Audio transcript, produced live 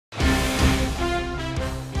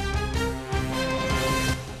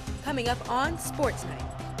coming up on Sports Night.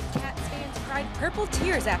 Cats fans cried purple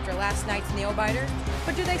tears after last night's nail-biter,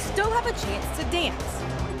 but do they still have a chance to dance?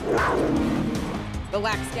 The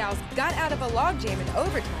Lax Gals got out of a logjam in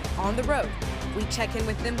overtime on the road. We check in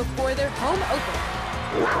with them before their home opener.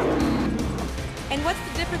 And what's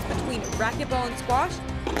the difference between racquetball and squash?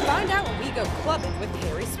 Find out when we go clubbing with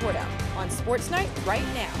Harry Swartout on Sports Night right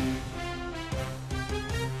now.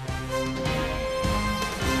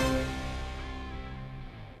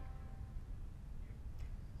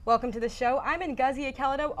 Welcome to the show. I'm in Guzzi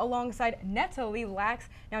Acalado alongside Netta Lee Lax.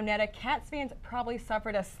 Now, Netta, Cats fans probably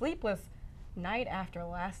suffered a sleepless night after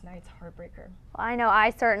last night's heartbreaker. Well, I know I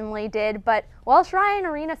certainly did, but Welsh Ryan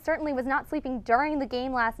Arena certainly was not sleeping during the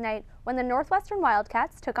game last night when the Northwestern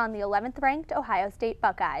Wildcats took on the 11th-ranked Ohio State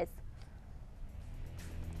Buckeyes.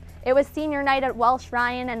 It was senior night at Welsh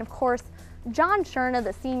Ryan, and of course, John Cherna,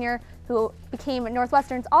 the senior who became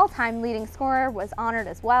Northwestern's all-time leading scorer, was honored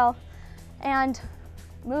as well. And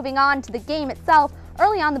moving on to the game itself,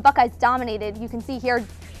 early on the Buckeyes dominated. You can see here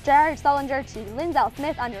Jared Sullinger to Linzel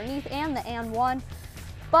Smith underneath and the and one.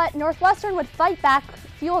 But Northwestern would fight back,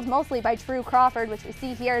 fueled mostly by Drew Crawford, which we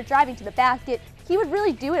see here driving to the basket. He would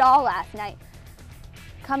really do it all last night.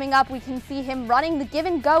 Coming up, we can see him running the give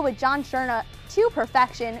and go with John Cherna to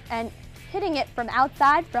perfection and hitting it from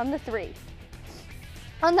outside from the three.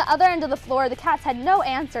 On the other end of the floor, the Cats had no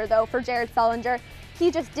answer though for Jared Sullinger. He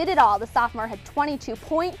just did it all. The sophomore had 22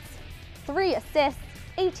 points, 3 assists,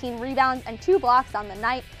 18 rebounds, and 2 blocks on the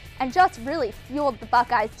night, and just really fueled the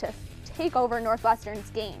Buckeyes to take over Northwestern's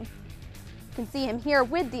game. You can see him here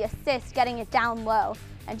with the assist, getting it down low,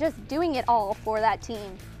 and just doing it all for that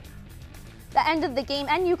team. The end of the game,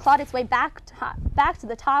 NU clawed its way back to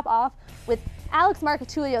the top off with Alex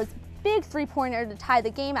Marcatulio's big three-pointer to tie the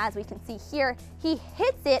game, as we can see here. He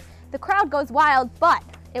hits it, the crowd goes wild, but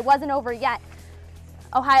it wasn't over yet.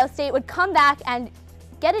 Ohio State would come back and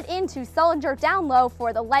get it into Sullinger down low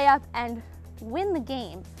for the layup and win the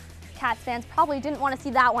game. Cats fans probably didn't want to see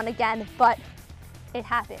that one again, but it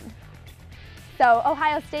happened. So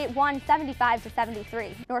Ohio State won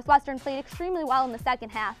 75-73. Northwestern played extremely well in the second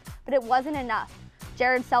half, but it wasn't enough.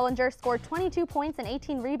 Jared Sullinger scored 22 points and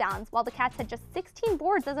 18 rebounds, while the Cats had just 16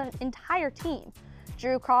 boards as an entire team.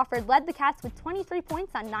 Drew Crawford led the Cats with 23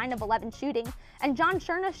 points on 9 of 11 shooting, and John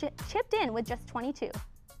Cherna chipped in with just 22.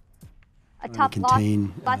 A tough loss for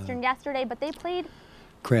Western yesterday, but they played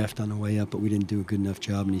Kraft on the way up, but we didn't do a good enough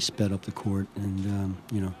job, and he sped up the court, and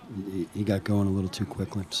he got going a little too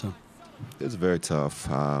quickly. So it's very tough.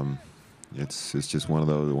 It's just one of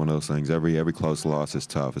those things. Every close loss is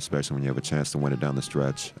tough, especially when you have a chance to win it down the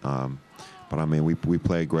stretch. But I mean, we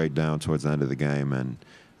played great down towards the end of the game, and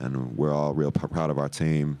we're all real proud of our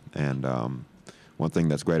team. And one thing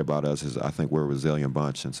that's great about us is I think we're a resilient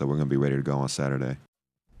bunch, and so we're going to be ready to go on Saturday.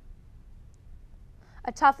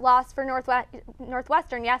 A tough loss for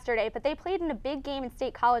Northwestern yesterday, but they played in a big game in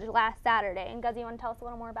State College last Saturday. And Guzzi, you want to tell us a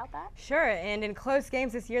little more about that? Sure, and in close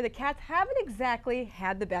games this year, the Cats haven't exactly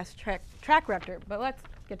had the best track record, but let's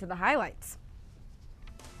get to the highlights.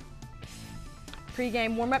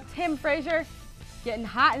 Pre-game warm-up, Tim Frazier getting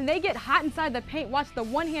hot, and they get hot inside the paint. Watch the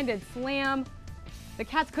one-handed slam. The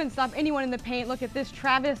Cats couldn't stop anyone in the paint. Look at this,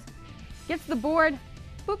 Travis gets the board,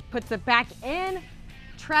 boop, puts it back in.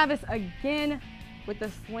 Travis again with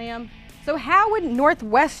the slam. So how would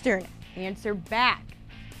Northwestern answer back?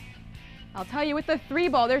 I'll tell you with the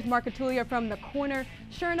 3-ball. There's Marcatulio from the corner.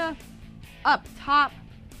 Cherna up top.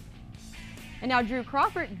 And now Drew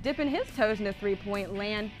Crawford dipping his toes into 3-point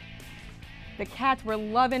land. The Cats were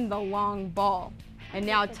loving the long ball. And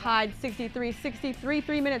now tied 63-63,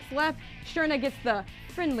 3 minutes left. Cherna gets the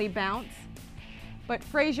friendly bounce. But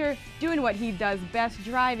Frazier doing what he does best,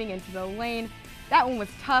 driving into the lane. That one was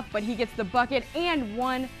tough, but he gets the bucket, and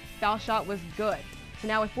one foul shot was good. So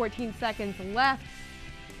now with 14 seconds left,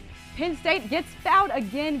 Penn State gets fouled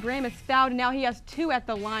again. Graham is fouled, and now he has 2 at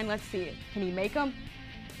the line. Let's see, can he make them?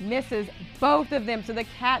 Misses both of them, so the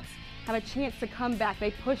Cats have a chance to come back.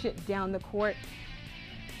 They push it down the court.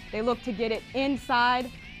 They look to get it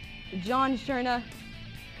inside. John Cherna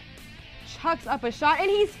chucks up a shot, and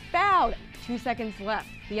he's fouled. 2 seconds left.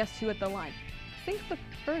 He has 2 at the line. Sinks the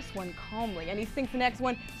first one calmly, and he sinks the next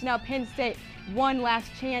one. So now Penn State, one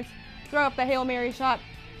last chance. Throw up the Hail Mary shot.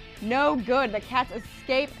 No good. The Cats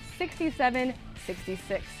escape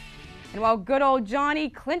 67-66. And while good old Johnny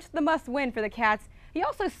clinched the must-win for the Cats, he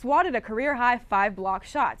also swatted a career-high 5 block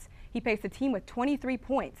shots. He paced the team with 23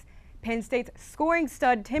 points. Penn State's scoring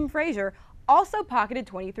stud Tim Frazier also pocketed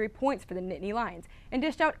 23 points for the Nittany Lions and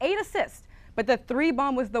dished out 8 assists. But the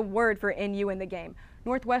 3-bomb was the word for NU in the game.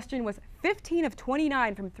 Northwestern was 15 of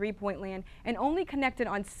 29 from three-point land and only connected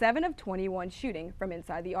on 7 of 21 shooting from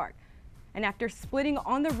inside the arc. And after splitting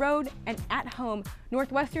on the road and at home,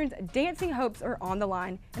 Northwestern's dancing hopes are on the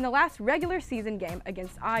line in the last regular season game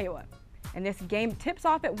against Iowa. And this game tips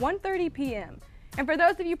off at 1:30 p.m. And for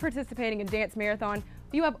those of you participating in Dance Marathon,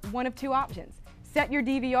 you have one of two options. Set your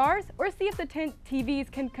DVRs or see if the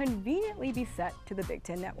TVs can conveniently be set to the Big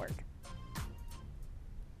Ten Network.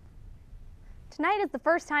 Tonight is the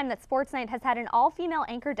first time that Sports Night has had an all-female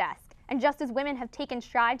anchor desk, and just as women have taken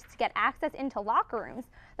strides to get access into locker rooms,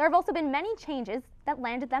 there have also been many changes that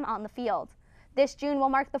landed them on the field. This June will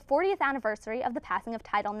mark the 40th anniversary of the passing of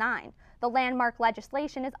Title IX. The landmark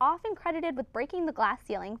legislation is often credited with breaking the glass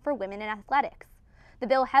ceiling for women in athletics. The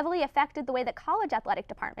bill heavily affected the way that college athletic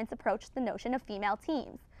departments approached the notion of female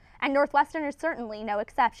teams, and Northwestern is certainly no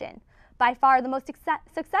exception. By far the most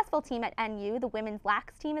successful team at NU, the women's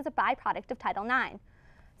lax team, is a byproduct of Title IX.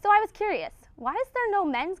 So I was curious, why is there no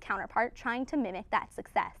men's counterpart trying to mimic that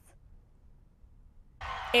success?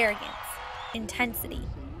 Arrogance, intensity,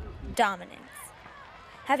 dominance.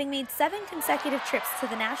 Having made 7 consecutive trips to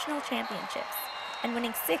the national championships and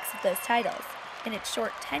winning 6 of those titles in its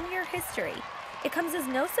short 10-year history, it comes as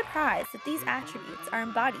no surprise that these attributes are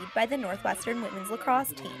embodied by the Northwestern women's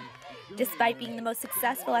lacrosse team. Despite being the most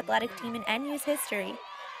successful athletic team in NU's history,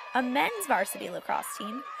 a men's varsity lacrosse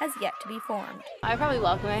team has yet to be formed. I probably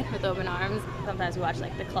welcome it with open arms. Sometimes we watch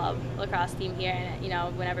like the club lacrosse team here,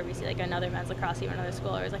 and whenever we see like another men's lacrosse team or another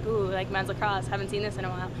school, it's like, ooh, like men's lacrosse, haven't seen this in a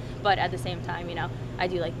while. But at the same time, I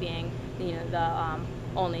do like being, the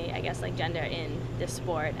only, I guess, like gender in this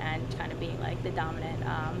sport and kind of being like the dominant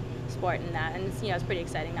sport in that. And it's pretty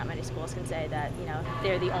exciting. Not many schools can say that,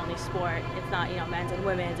 they're the only sport. It's not, men's and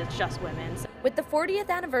women's, it's just women's. With the 40th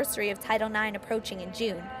anniversary of Title IX approaching in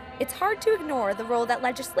June, it's hard to ignore the role that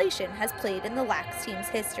legislation has played in the lax team's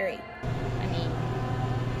history. I mean,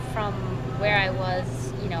 from where I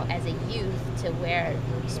was, as a youth to where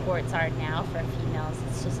sports are now for females,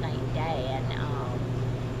 it's just night and day. And,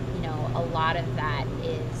 a lot of that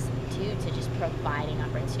is due to just providing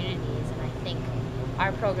opportunities. And I think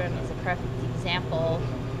our program is a perfect example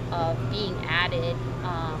of being added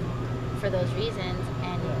for those reasons,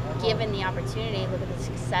 and given the opportunity, look at the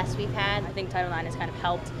success we've had. I think Title IX has kind of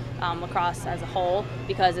helped lacrosse as a whole,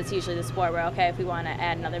 because it's usually the sport where, okay, if we want to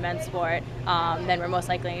add another men's sport, then we're most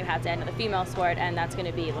likely going to have to add another female sport, and that's going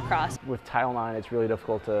to be lacrosse. With Title IX, it's really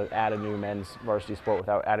difficult to add a new men's varsity sport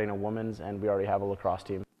without adding a women's, and we already have a lacrosse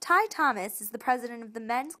team. Ty Thomas is the president of the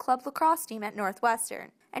men's club lacrosse team at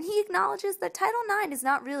Northwestern, and he acknowledges that Title IX is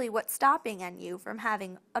not really what's stopping NU from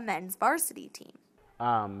having a men's varsity team.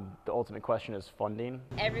 The ultimate question is funding.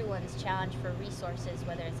 Everyone's challenged for resources,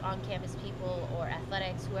 whether it's on-campus people or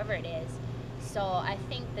athletics, whoever it is. So I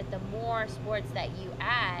think that the more sports that you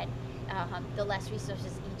add, the less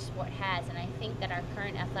resources each sport has. And I think that our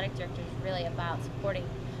current athletic director is really about supporting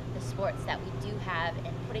the sports that we do have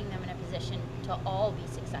and putting them in a position to all be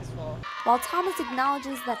successful. While Thomas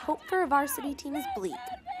acknowledges that hope for a varsity team is bleak,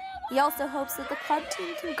 he also hopes that the club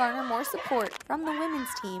team can garner more support from the women's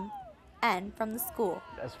team and from the school.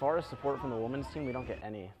 As far as support from the women's team, we don't get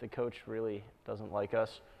any. The coach really doesn't like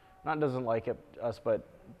us. Not doesn't like us, but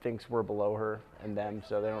thinks we're below her and them,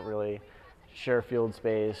 so they don't really share field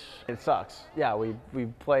space. It sucks. Yeah, we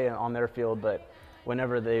play on their field, but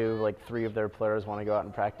whenever they, 3 of their players want to go out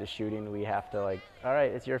and practice shooting, we have to all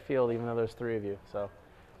right, it's your field, even though there's 3 of you. So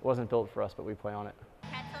it wasn't built for us, but we play on it.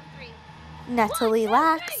 Natalie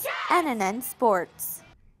Lax, NNN Sports.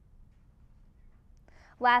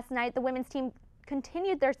 Last night, the women's team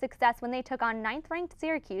continued their success when they took on 9th-ranked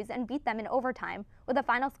Syracuse and beat them in overtime with a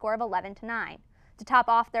final score of 11-9. To top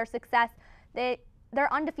off their success,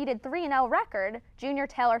 their undefeated 3-0 record, junior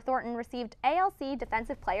Taylor Thornton received ALC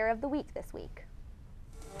Defensive Player of the Week this week.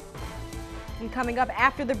 And coming up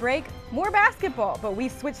after the break, more basketball, but we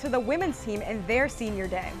switch to the women's team and their senior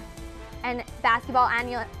day. And basketball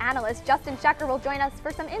analyst Justin Shecker will join us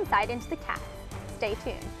for some insight into the Cats. Stay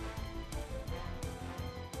tuned.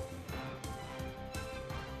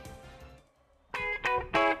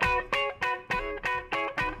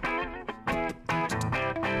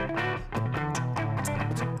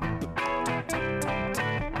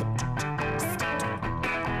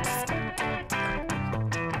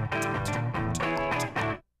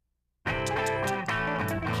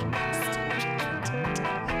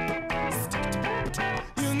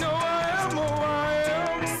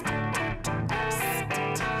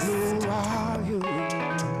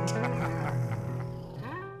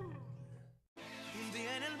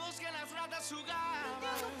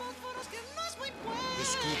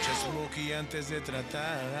 antes de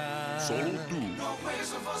tratar. Solo tú. No juegues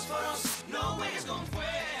con fósforos, no juegues con fuego.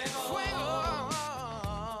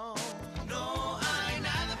 Fuego. No hay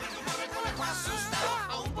nada pero tu pobre conejo asustado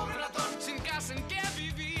a un pobre ratón sin casa en que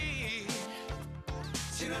vivir.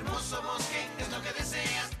 Si un hermoso bosque es lo que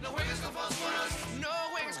deseas, no juegues con fósforos, no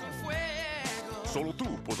juegues con fuego. Solo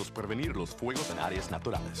tú puedes prevenir los fuegos en áreas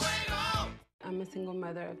naturales. ¡Fuego! I'm a single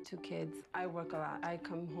mother of 2 kids. I work a lot. I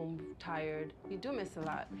come home tired. We do miss a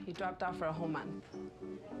lot. He dropped out for a whole month.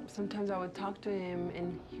 Sometimes I would talk to him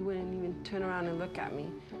and he wouldn't even turn around and look at me.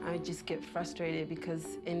 I would just get frustrated because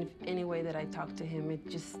in any way that I talk to him, it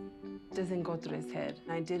just doesn't go through his head.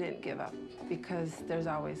 I didn't give up because there's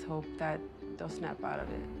always hope that they'll snap out of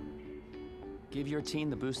it. Give your teen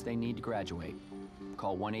the boost they need to graduate.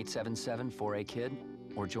 Call 1-877-4A-KID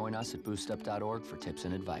or join us at boostup.org for tips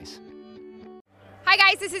and advice. Hi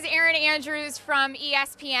guys, this is Erin Andrews from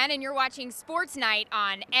ESPN and you're watching Sports Night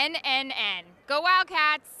on NNN. Go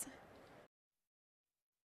Wildcats!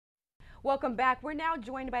 Welcome back. We're now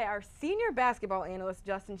joined by our senior basketball analyst,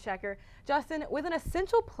 Justin Schecker. Justin, with an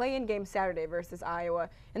essential play-in game Saturday versus Iowa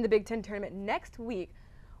in the Big Ten tournament next week,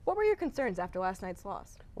 what were your concerns after last night's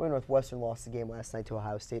loss? Well, Northwestern lost the game last night to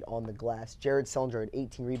Ohio State on the glass. Jared Sellinger had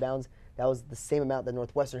 18 rebounds. That was the same amount that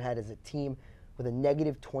Northwestern had as a team with a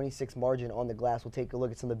negative 26 margin on the glass. We'll take a look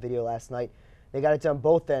at some of the video last night. They got it done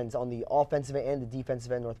both ends. On the offensive end and the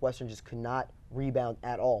defensive end, Northwestern just could not rebound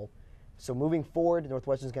at all. So moving forward,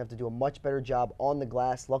 Northwestern's going to have to do a much better job on the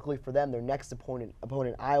glass. Luckily for them, their next opponent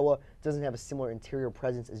Iowa, doesn't have a similar interior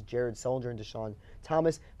presence as Jared Sellinger and Deshaun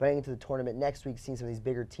Thomas. But heading into the tournament next week, seeing some of these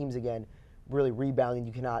bigger teams again, really rebounding,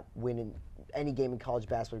 you cannot win in any game in college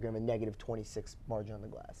basketball. You're going to have a negative 26 margin on the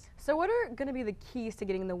glass. So what are going to be the keys to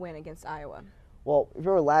getting the win against Iowa? Well, if you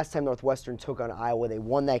remember last time Northwestern took on Iowa, they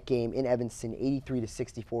won that game in Evanston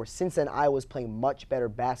 83-64. Since then, Iowa's playing much better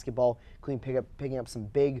basketball, including picking up some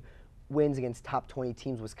big wins against top 20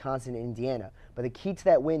 teams, Wisconsin and Indiana. But the key to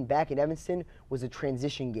that win back in Evanston was a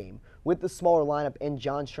transition game. With the smaller lineup and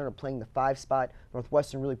John Scherner playing the 5 spot,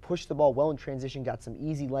 Northwestern really pushed the ball well in transition, got some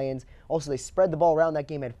easy lay-ins. Also, they spread the ball around. That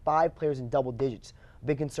game had 5 players in double digits. A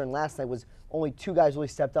big concern last night was only 2 guys really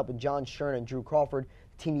stepped up with John Scherner and Drew Crawford.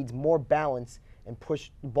 The team needs more balance and push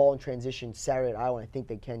the ball in transition Saturday at Iowa, and I think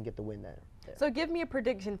they can get the win there. So give me a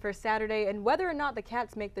prediction for Saturday and whether or not the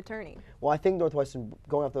Cats make the tourney. Well, I think Northwestern,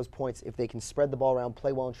 going off those points, if they can spread the ball around,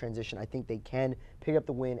 play well in transition, I think they can pick up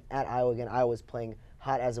the win at Iowa. Again, Iowa's playing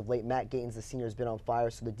hot as of late. Matt Gaines, the senior, has been on fire,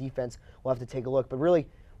 so the defense will have to take a look. But really,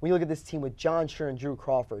 when you look at this team with John Scherner and Drew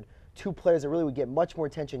Crawford, 2 players that really would get much more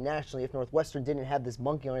attention nationally if Northwestern didn't have this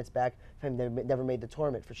monkey on its back, they never made the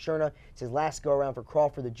tournament. For Scherner, it's his last go-around. For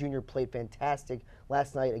Crawford, the junior played fantastic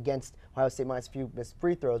last night against Ohio State minus a few missed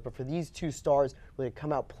free throws. But for these 2 stars, really to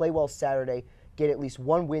come out, play well Saturday, get at least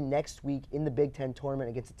 1 win next week in the Big Ten tournament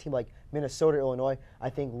against a team like Minnesota, Illinois, I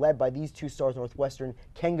think led by these 2 stars, Northwestern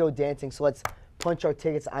can go dancing. So let's punch our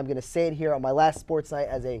tickets. I'm going to say it here on my last sports night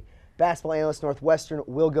as a basketball analyst, Northwestern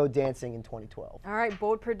will go dancing in 2012. All right,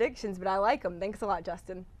 bold predictions, but I like them. Thanks a lot,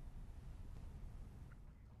 Justin.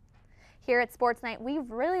 Here at Sports Night, we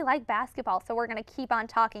really like basketball, so we're going to keep on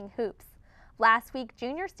talking hoops. Last week,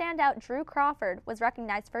 junior standout Drew Crawford was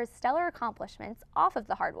recognized for his stellar accomplishments off of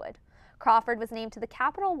the hardwood. Crawford was named to the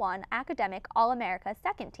Capital One Academic All-America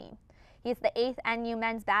second team. He is the 8th NU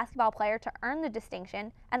men's basketball player to earn the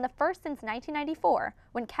distinction and the first since 1994,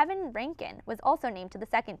 when Kevin Rankin was also named to the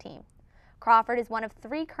second team. Crawford is one of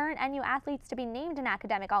 3 current NU athletes to be named an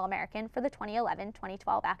Academic All-American for the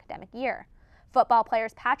 2011-2012 academic year. Football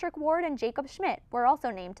players Patrick Ward and Jacob Schmidt were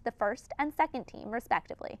also named to the first and second team,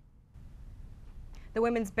 respectively. The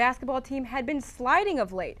women's basketball team had been sliding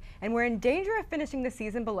of late and were in danger of finishing the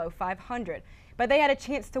season below 500, but they had a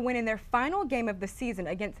chance to win in their final game of the season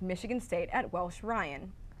against Michigan State at Welsh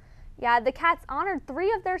Ryan. Yeah, the Cats honored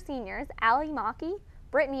 3 of their seniors, Allie Mackey,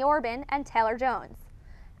 Brittany Orban, and Taylor Jones,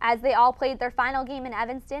 as they all played their final game in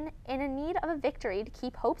Evanston in need of a victory to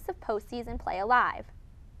keep hopes of postseason play alive.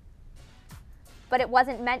 But it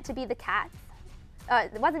wasn't meant to be the Cats.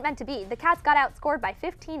 The Cats got outscored by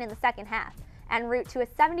 15 in the second half en route to a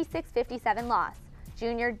 76-57 loss.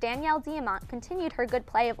 Junior Danielle Diamant continued her good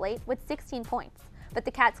play of late with 16 points, but the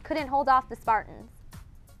Cats couldn't hold off the Spartans.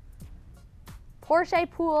 Portia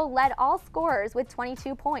Poole led all scorers with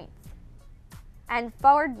 22 points, and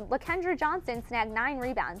forward LaKendra Johnson snagged 9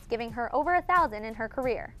 rebounds, giving her over 1,000 in her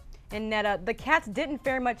career. And Netta, the Cats didn't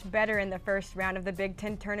fare much better in the first round of the Big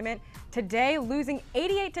Ten tournament, today losing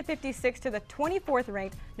 88-56 to the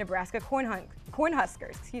 24th-ranked Nebraska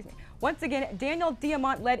Cornhuskers. Once again, Danielle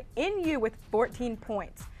Diamant led NU with 14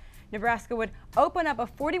 points. Nebraska would open up a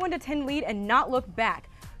 41-10 lead and not look back.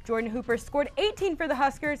 Jordan Hooper scored 18 for the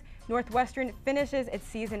Huskers. Northwestern finishes its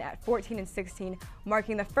season at 14-16,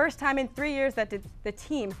 marking the first time in 3 years that the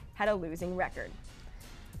team had a losing record.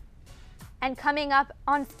 And coming up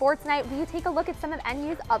on Sports Night, we take a look at some of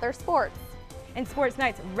NU's other sports. In Sports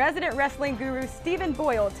Night's resident wrestling guru, Stephen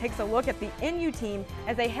Boyle, takes a look at the NU team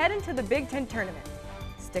as they head into the Big Ten tournament.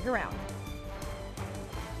 Stick around.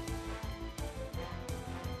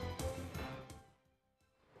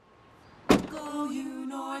 Go you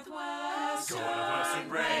Northwestern. Go Northwestern,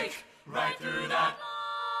 break right through that.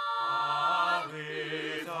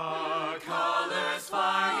 With our colors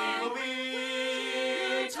flying,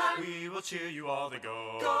 we will cheer you all to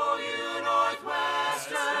go. Go you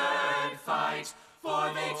Northwestern, fight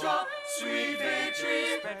for the sweet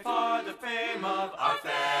victory, for the fame of our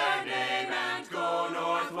fair name, and go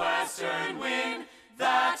Northwestern, win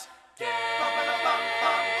that game.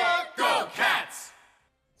 Go Cats!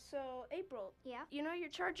 So, April. Yeah? You know your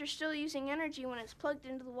charger's still using energy when it's plugged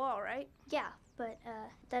into the wall, right? Yeah, but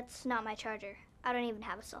that's not my charger. I don't even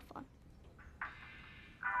have a cell phone.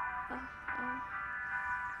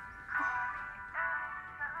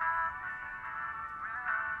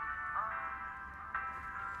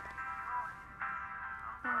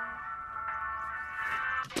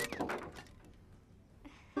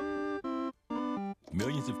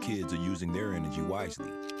 Millions of kids are using their energy wisely.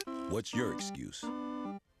 What's your excuse?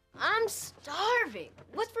 I'm starving.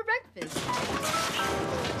 What's for breakfast?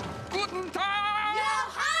 Guten Tag!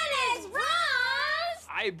 Johannes, Ross!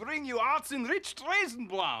 I bring you arts-enriched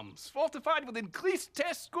Raisinblams, fortified with increased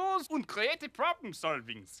test scores and creative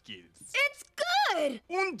problem-solving skills. It's good!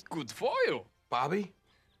 And good for you. Bobby?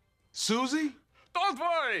 Susie? Don't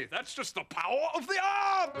worry, that's just the power of the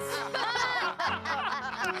arts!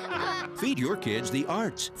 Feed your kids the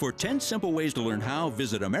arts. For 10 simple ways to learn how,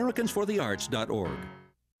 visit americansforthearts.org.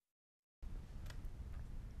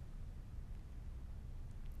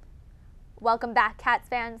 Welcome back, Cats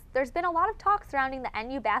fans. There's been a lot of talk surrounding the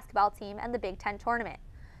NU basketball team and the Big Ten tournament.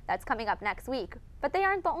 That's coming up next week, but they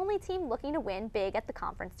aren't the only team looking to win big at the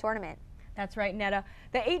conference tournament. That's right, Netta.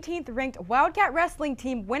 The 18th ranked Wildcat wrestling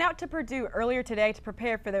team went out to Purdue earlier today to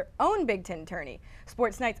prepare for their own Big Ten tourney.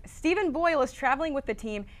 Sports Night's Stephen Boyle is traveling with the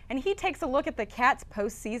team, and he takes a look at the Cats'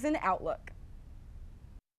 postseason outlook.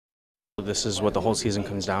 This is what the whole season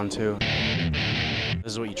comes down to.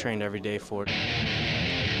 This is what you trained every day for.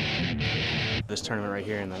 This tournament right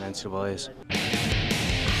here in the NCAAs.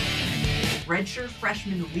 Redshirt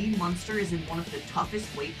freshman Lee Munster is in one of the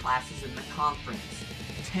toughest weight classes in the conference.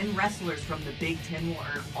 10 wrestlers from the Big Ten will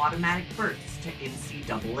earn automatic berths to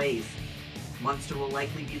NCAAs. Munster will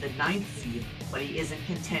likely be the 9th seed, but he isn't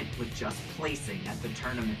content with just placing at the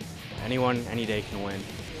tournament. Anyone, any day can win.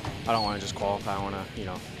 I don't want to just qualify. I want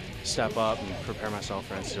to, step up and prepare myself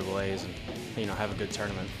for NCAAs and, have a good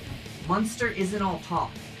tournament. Munster isn't all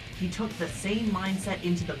talk. He took the same mindset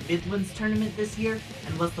into the Midlands tournament this year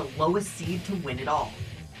and was the lowest seed to win it all.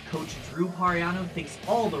 Coach Drew Pariano thinks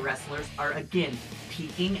all the wrestlers are again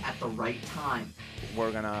peaking at the right time.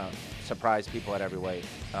 We're gonna surprise people at every weight.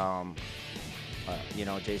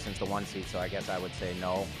 Jason's the 1 seed, so I guess I would say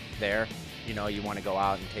no there. You want to go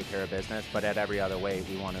out and take care of business, but at every other weight,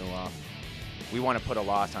 we want to put a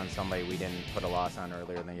loss on somebody we didn't put a loss on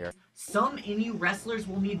earlier in the year. Some NU wrestlers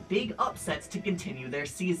will need big upsets to continue their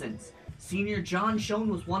seasons. Senior John Schoen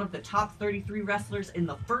was one of the top 33 wrestlers in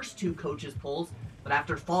the first 2 coaches' polls, but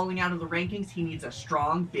after falling out of the rankings, he needs a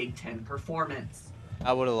strong Big Ten performance.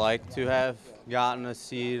 I would have liked to have gotten a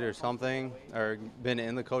seed or something, or been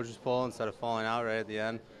in the coaches' poll instead of falling out right at the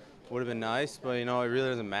end. Would have been nice, but it really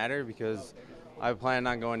doesn't matter because I plan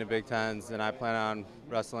on going to Big Tens and I plan on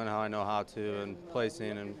wrestling how I know how to and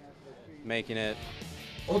placing and making it.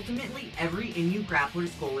 Ultimately, every NU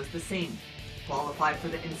grappler's goal is the same: qualify for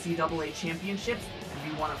the NCAA championships and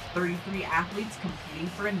be one of 33 athletes competing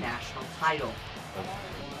for a national title.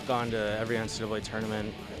 I've gone to every NCAA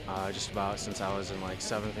tournament just about since I was in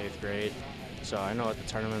 7th, 8th grade. So I know what the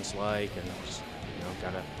tournament's like, and just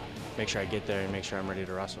gotta make sure I get there and make sure I'm ready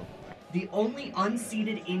to wrestle. The only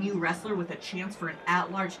unseeded NU wrestler with a chance for an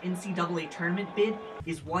at-large NCAA tournament bid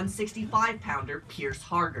is 165-pounder Pierce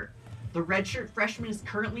Harger. The redshirt freshman is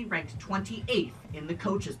currently ranked 28th in the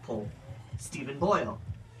coaches poll. Stephen Boyle,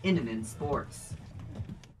 NNN Sports.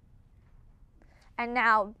 And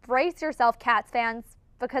now, brace yourself, Cats fans,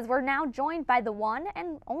 because we're now joined by the one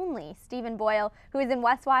and only Stephen Boyle, who is in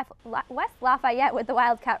West Lafayette with the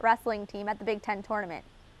Wildcat wrestling team at the Big Ten tournament.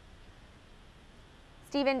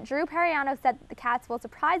 Stephen, Drew Pariano said that the Cats will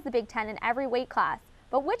surprise the Big Ten in every weight class,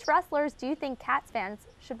 but which wrestlers do you think Cats fans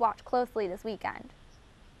should watch closely this weekend?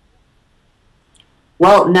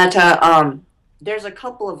 Well, Netta, there's a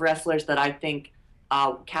couple of wrestlers that I think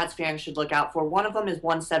Cats fans should look out for. One of them is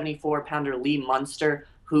 174-pounder Lee Munster,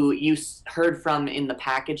 who you heard from in the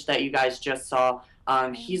package that you guys just saw.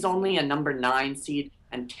 He's only a number 9 seed,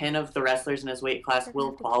 and 10 of the wrestlers in his weight class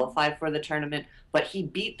will qualify for the tournament. But he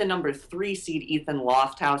beat the number 3 seed Ethan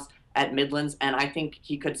Lofthouse at Midlands, and I think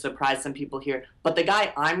he could surprise some people here. But the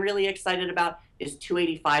guy I'm really excited about is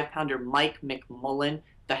 285-pounder Mike McMullen.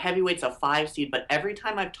 The heavyweight's a 5 seed, but every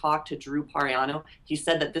time I've talked to Drew Pariano, he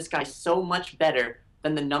said that this guy's so much better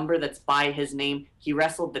than the number that's by his name. He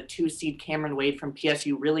wrestled the 2 seed Cameron Wade from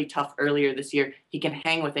PSU really tough earlier this year. He can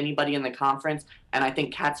hang with anybody in the conference, and I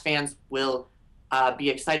think Cats fans will be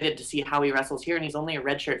excited to see how he wrestles here, and he's only a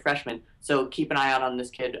redshirt freshman, so keep an eye out on this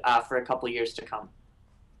kid for a couple years to come.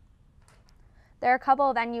 There are a couple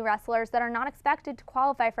of NU wrestlers that are not expected to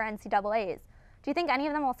qualify for NCAAs. Do you think any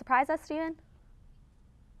of them will surprise us, Steven?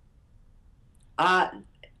 I'd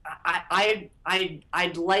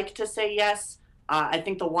like to say yes. I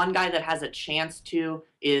think the one guy that has a chance to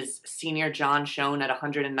is senior John Schoen at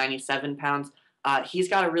 197 pounds. He's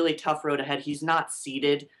got a really tough road ahead. He's not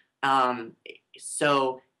seeded, and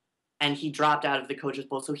he dropped out of the Coaches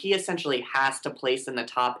Bowl, so he essentially has to place in the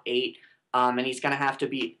top 8, and he's going to have to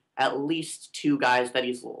beat at least 2 guys that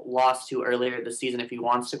he's lost to earlier this season if he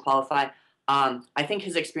wants to qualify. I think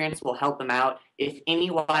his experience will help him out. If any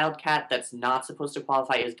Wildcat that's not supposed to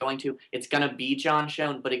qualify is going to, it's going to be John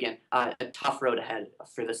Schoen. But again, a tough road ahead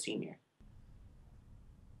for the senior.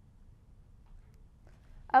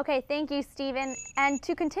 Okay, thank you, Steven. And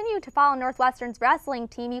to continue to follow Northwestern's wrestling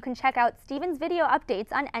team, you can check out Steven's video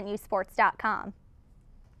updates on nusports.com.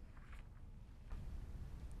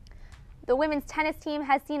 The women's tennis team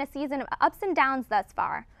has seen a season of ups and downs thus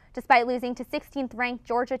far. Despite losing to 16th-ranked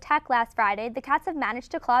Georgia Tech last Friday, the Cats have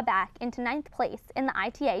managed to claw back into 9th place in the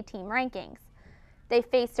ITA team rankings. They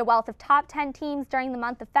faced a wealth of top 10 teams during the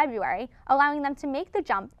month of February, allowing them to make the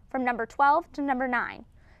jump from number 12 to number 9.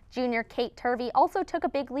 Junior Kate Turvey also took a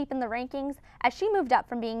big leap in the rankings as she moved up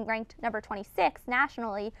from being ranked number 26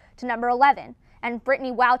 nationally to number 11. And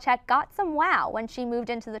Brittany Wowchek got some wow when she moved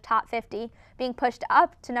into the top 50, being pushed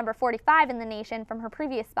up to number 45 in the nation from her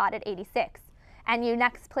previous spot at 86. NU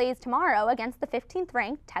next plays tomorrow against the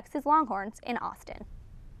 15th-ranked Texas Longhorns in Austin.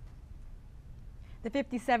 The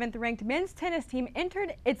 57th-ranked men's tennis team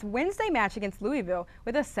entered its Wednesday match against Louisville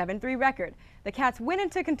with a 7-3 record. The Cats went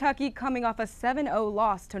into Kentucky coming off a 7-0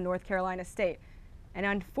 loss to North Carolina State. And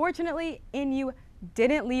unfortunately, NU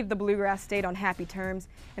didn't leave the Bluegrass State on happy terms,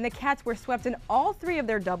 and the Cats were swept in all 3 of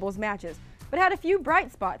their doubles matches, but had a few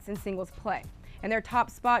bright spots in singles play. In their top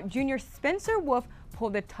spot, junior Spencer Wolf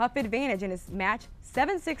pulled a tough advantage in his match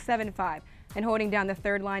 7-6, 7-5. And holding down the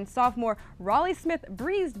third line, sophomore Raleigh Smith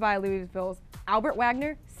breezed by Louisville's Albert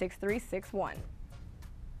Wagner 6-3, 6-1.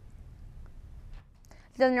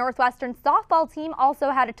 The Northwestern softball team also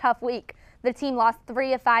had a tough week. The team lost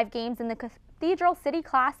 3 of 5 games in the Cathedral City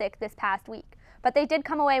Classic this past week, but they did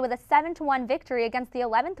come away with a 7-1 victory against the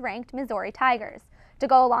 11th-ranked Missouri Tigers. To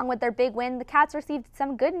go along with their big win, the Cats received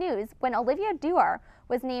some good news when Olivia Duar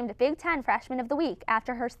was named Big Ten Freshman of the Week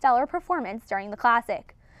after her stellar performance during the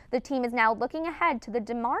Classic. The team is now looking ahead to the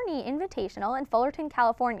DeMarney Invitational in Fullerton,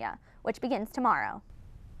 California, which begins tomorrow.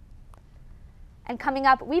 And coming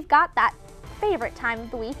up, we've got that favorite time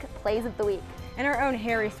of the week, Plays of the Week. And our own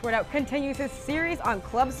Harry Swartout continues his series on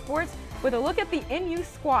club sports with a look at the NU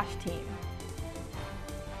squash team.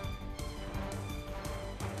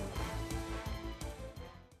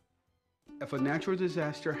 If a natural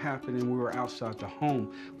disaster happened and we were outside the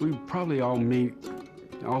home, we would probably all meet,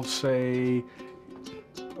 I'll say,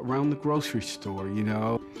 around the grocery store, you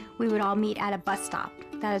know. We would all meet at a bus stop.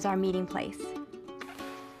 That is our meeting place.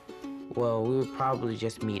 Well, we would probably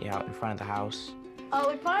just meet out in front of the house.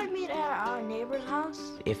 We'd probably meet at our neighbor's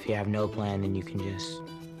house. If you have no plan, then you can just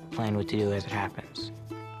plan what to do as it happens.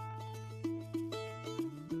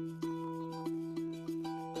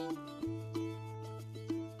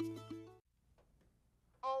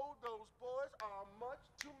 Oh, those boys are much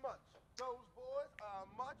too much. Those boys are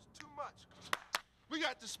much too much. We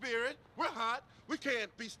got the spirit. We're hot. We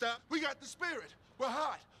can't be stopped. We got the spirit. We're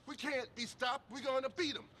hot. We can't be stopped. We're going to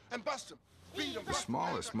beat them and bust them. Beat them. The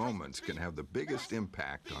smallest moments can have the biggest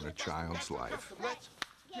impact on a child's life. Let's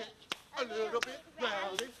get a little bit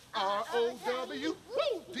rowdy. R-O-W-D-Y.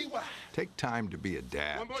 Take time to be a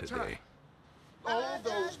dad One more today. time. Oh,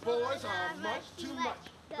 those boys are much too much.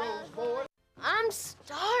 Those boys. I'm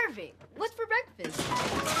starving. What's for breakfast?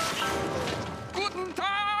 Guten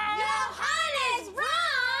Tag! Johannes,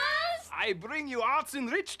 Franz! I bring you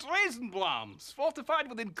arts-enriched Raisinblams, fortified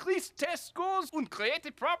with increased test scores and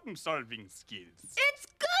creative problem-solving skills. It's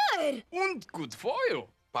good! good. And good for you.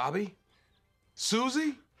 Bobby?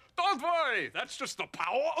 Susie? Don't worry, that's just the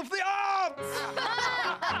power of the arts.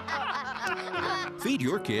 Feed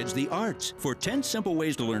your kids the arts. For 10 simple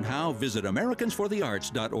ways to learn how, visit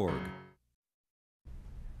americansforthearts.org.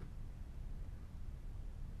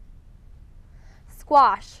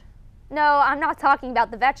 Squash. No, I'm not talking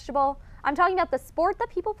about the vegetable. I'm talking about the sport that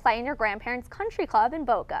people play in your grandparents' country club in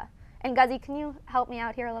Boca. And Guzzy, can you help me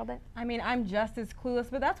out here a little bit? I mean, I'm just as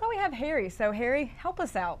clueless, but that's why we have Harry. So Harry, help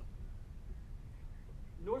us out.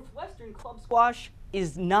 Northwestern Club Squash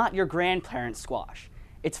is not your grandparents' squash.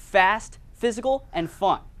 It's fast, physical, and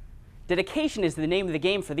fun. Dedication is the name of the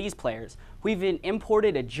game for these players. We've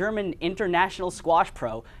imported a German international squash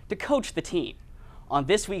pro to coach the team. On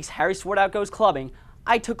this week's Harry Swartout Goes Clubbing,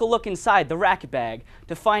 I took a look inside the racket bag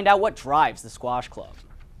to find out what drives the squash club.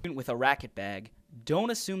 With a racket bag,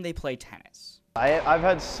 don't assume they play tennis. I've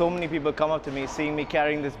had so many people come up to me seeing me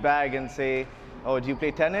carrying this bag and say, "Oh, do you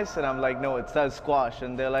play tennis?" And I'm like, "No, it says squash."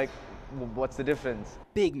 And they're like, "What's the difference?"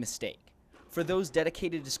 Big mistake. For those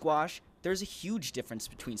dedicated to squash, there's a huge difference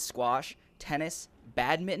between squash, tennis,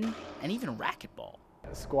 badminton, and even racquetball.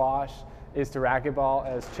 Squash is to racquetball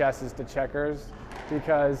as chess is to checkers,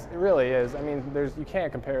 because it really is. I mean, you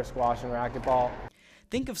can't compare squash and racquetball.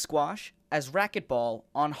 Think of squash as racquetball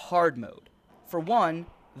on hard mode. For one,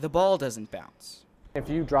 the ball doesn't bounce. If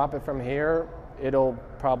you drop it from here, it'll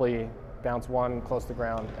probably bounce one close to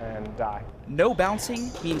ground and die. No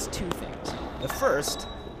bouncing means two things. The first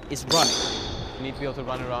is running. You need to be able to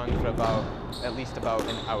run around for at least about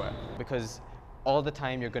an hour, because all the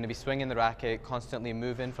time you're going to be swinging the racket, constantly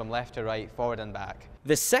moving from left to right, forward and back.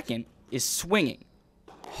 The second is swinging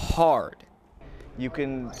hard. You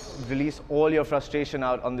can release all your frustration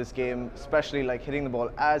out on this game, especially like hitting the ball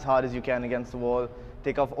as hard as you can against the wall,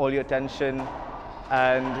 take off all your tension,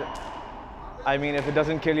 and I mean, if it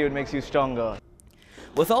doesn't kill you, it makes you stronger.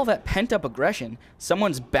 With all that pent-up aggression,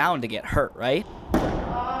 someone's bound to get hurt, right?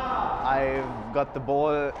 I've got the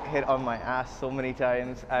ball hit on my ass so many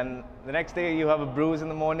times, and the next day you have a bruise in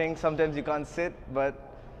the morning. Sometimes you can't sit, but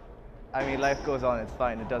I mean, life goes on. It's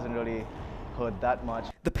fine. It doesn't really hurt that much.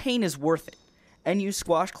 The pain is worth it. NU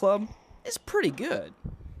Squash Club is pretty good.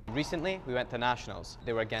 Recently, we went to nationals.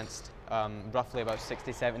 They were against roughly about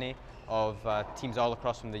 60, 70 of teams all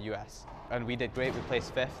across from the US. And we did great. We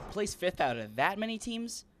placed 5th. Place 5th out of that many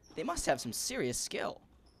teams? They must have some serious skill.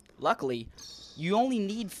 Luckily, you only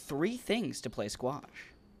need 3 things to play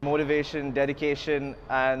squash. Motivation, dedication,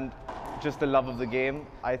 and just the love of the game.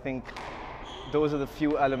 I think those are the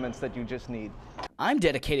few elements that you just need. I'm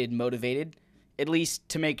dedicated and motivated, at least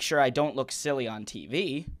to make sure I don't look silly on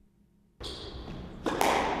TV.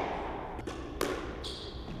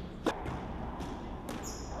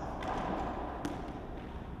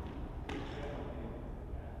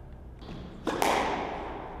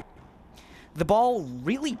 The ball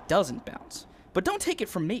really doesn't bounce, but don't take it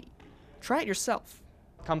from me. Try it yourself.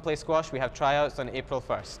 Come play squash. We have tryouts on April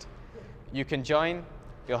 1st. You can join.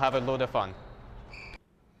 You'll have a load of fun.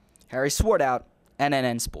 Harry Swartout,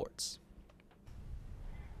 NNN Sports.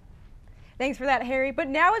 Thanks for that, Harry. But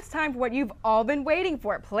now it's time for what you've all been waiting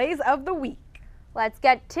for, Plays of the Week. Let's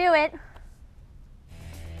get to it.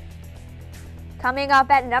 Coming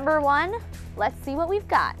up at number 1, let's see what we've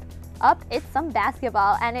got. Up, it's some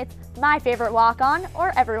basketball, and it's my favorite walk-on,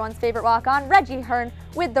 or everyone's favorite walk-on, Reggie Hearn,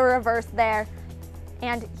 with the reverse there.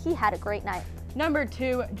 And he had a great night. Number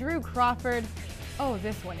 2, Drew Crawford. Oh,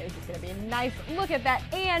 this one is just going to be nice. Look at that,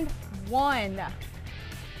 and 1.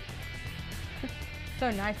 So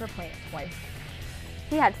nice, we're playing it twice.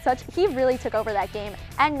 He really took over that game.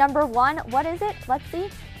 And number 1, what is it? Let's see.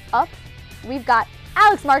 Up, we've got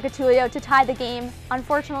Alex Marcatulio to tie the game.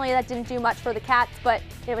 Unfortunately, that didn't do much for the Cats, but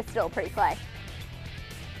it was still a pretty play.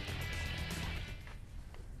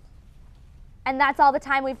 And that's all the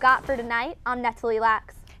time we've got for tonight. I'm Natalie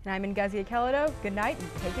Lax. And I'm Nguzzy Akelado. Good night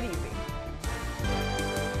and take it easy.